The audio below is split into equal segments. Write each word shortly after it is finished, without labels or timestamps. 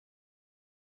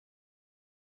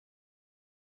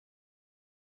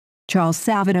Charles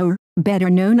Salvador, better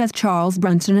known as Charles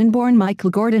Bronson and born Michael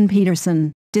Gordon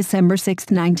Peterson, December 6,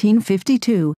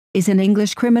 1952, is an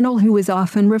English criminal who is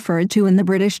often referred to in the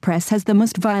British press as the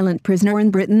most violent prisoner in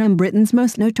Britain and Britain's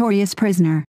most notorious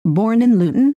prisoner. Born in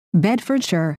Luton,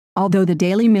 Bedfordshire, although the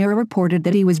Daily Mirror reported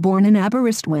that he was born in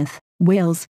Aberystwyth,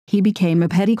 Wales, he became a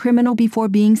petty criminal before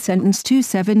being sentenced to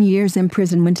 7 years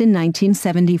imprisonment in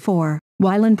 1974.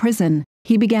 While in prison,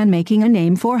 he began making a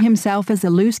name for himself as a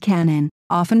loose cannon,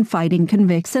 often fighting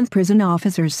convicts and prison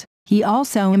officers. He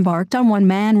also embarked on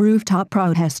one-man rooftop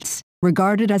protests.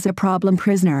 Regarded as a problem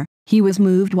prisoner, he was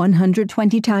moved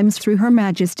 120 times through Her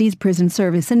Majesty's prison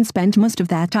service and spent most of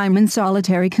that time in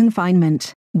solitary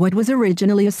confinement. What was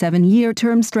originally a 7-year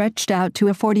term stretched out to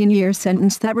a 14-year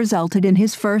sentence that resulted in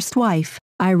his first wife,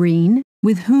 Irene,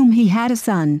 with whom he had a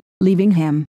son, leaving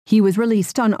him. He was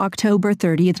released on October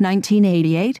 30,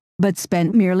 1988, but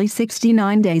spent merely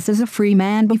 69 days as a free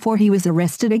man before he was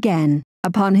arrested again.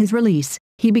 Upon his release,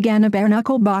 he began a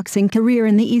bare-knuckle boxing career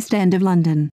in the East End of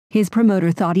London. His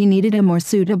promoter thought he needed a more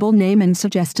suitable name and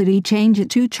suggested he change it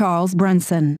to Charles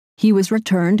Bronson. He was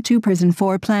returned to prison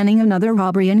for planning another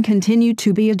robbery and continued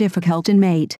to be a difficult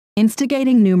inmate,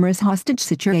 instigating numerous hostage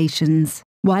situations.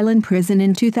 While in prison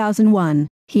in 2001,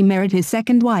 he married his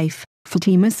second wife,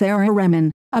 Fatima Sarah Rehman,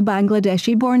 a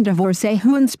Bangladeshi-born divorcee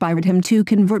who inspired him to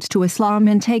convert to Islam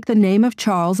and take the name of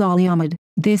Charles Ali Ahmad.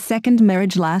 This second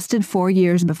marriage lasted 4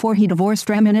 years before he divorced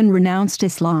Rehman and renounced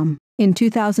Islam. In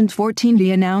 2014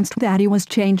 he announced that he was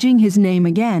changing his name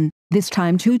again, this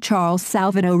time to Charles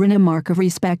Salvador, in a mark of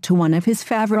respect to one of his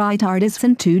favorite artists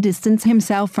and to distance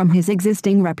himself from his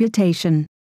existing reputation.